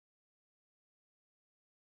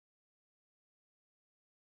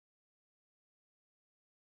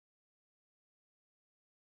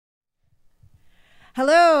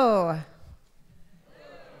Hello.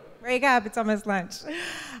 Wake up, it's almost lunch. So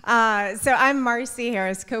I'm Marci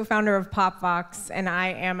Harris, co-founder of Popvox, and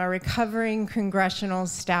I am a recovering congressional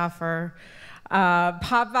staffer.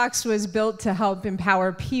 Popvox was built to help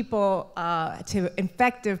empower people to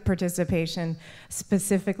effective participation,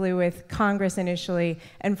 specifically with Congress initially,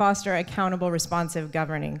 and foster accountable, responsive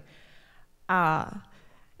governing. My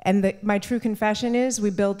true confession is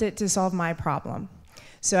we built it to solve my problem.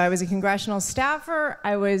 So I was a congressional staffer,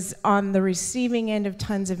 I was on the receiving end of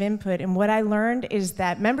tons of input, and what I learned is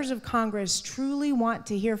that members of Congress truly want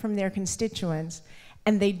to hear from their constituents,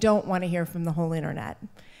 and they don't want to hear from the whole internet.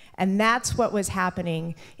 And that's what was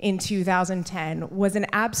happening in 2010, was an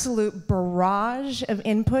absolute barrage of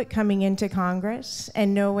input coming into Congress,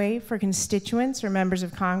 and no way for constituents or members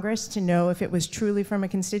of Congress to know if it was truly from a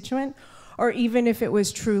constituent, or even if it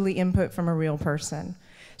was truly input from a real person.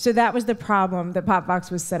 So that was the problem that Popvox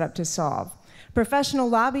was set up to solve. Professional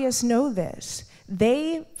lobbyists know this.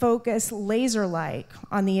 They focus laser-like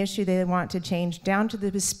on the issue they want to change down to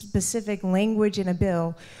the specific language in a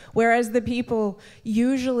bill, whereas the people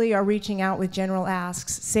usually are reaching out with general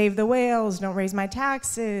asks, save the whales, don't raise my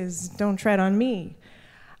taxes, don't tread on me.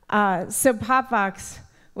 So Popvox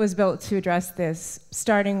was built to address this,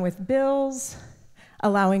 starting with bills,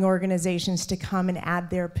 allowing organizations to come and add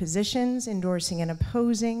their positions, endorsing and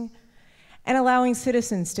opposing, and allowing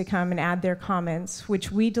citizens to come and add their comments,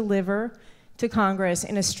 which we deliver to Congress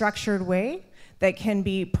in a structured way that can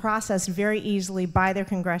be processed very easily by their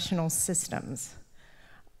congressional systems.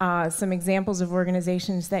 Some examples of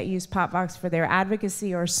organizations that use Popvox for their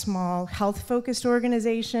advocacy are small health-focused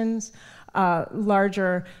organizations,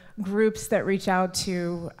 larger groups that reach out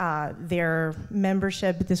to their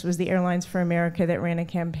membership. This was the Airlines for America that ran a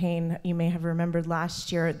campaign. You may have remembered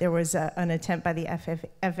last year there was an attempt by the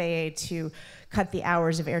FAA to cut the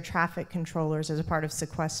hours of air traffic controllers as a part of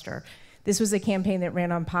sequester. This was a campaign that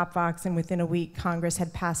ran on Popvox, and within a week, Congress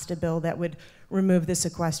had passed a bill that would remove the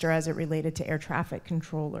sequester as it related to air traffic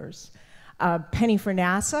controllers. Penny for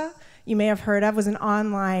NASA, you may have heard of, was an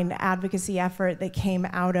online advocacy effort that came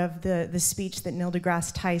out of the speech that Neil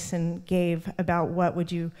deGrasse Tyson gave about how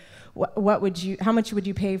much would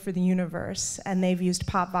you pay for the universe? And they've used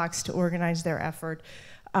Popvox to organize their effort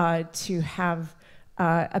to have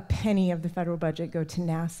a penny of the federal budget go to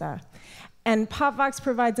NASA. And Popvox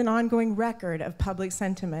provides an ongoing record of public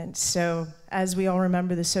sentiment. So as we all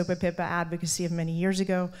remember the SOPA PIPA advocacy of many years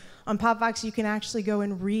ago, on Popvox you can actually go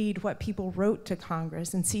and read what people wrote to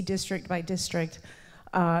Congress and see district by district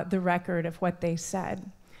the record of what they said.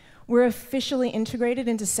 We're officially integrated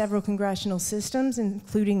into several congressional systems,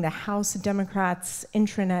 including the House Democrats'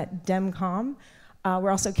 intranet DEMCOM.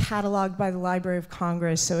 We're also cataloged by the Library of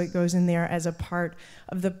Congress, so it goes in there as a part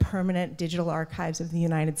of the permanent digital archives of the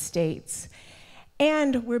United States.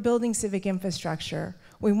 And we're building civic infrastructure.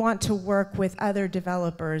 We want to work with other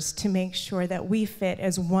developers to make sure that we fit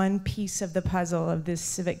as one piece of the puzzle of this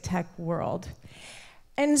civic tech world.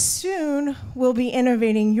 And soon, we'll be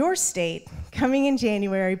innovating your state, coming in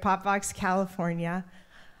January, Popvox, California.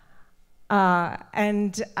 We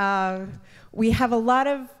have a lot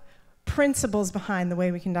of principles behind the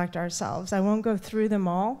way we conduct ourselves. I won't go through them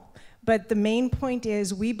all, but the main point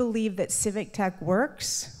is we believe that civic tech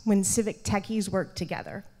works when civic techies work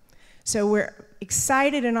together. So we're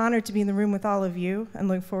excited and honored to be in the room with all of you and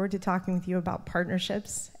look forward to talking with you about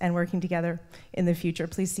partnerships and working together in the future.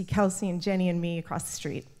 Please see Kelsey and Jenny and me across the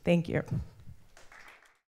street. Thank you.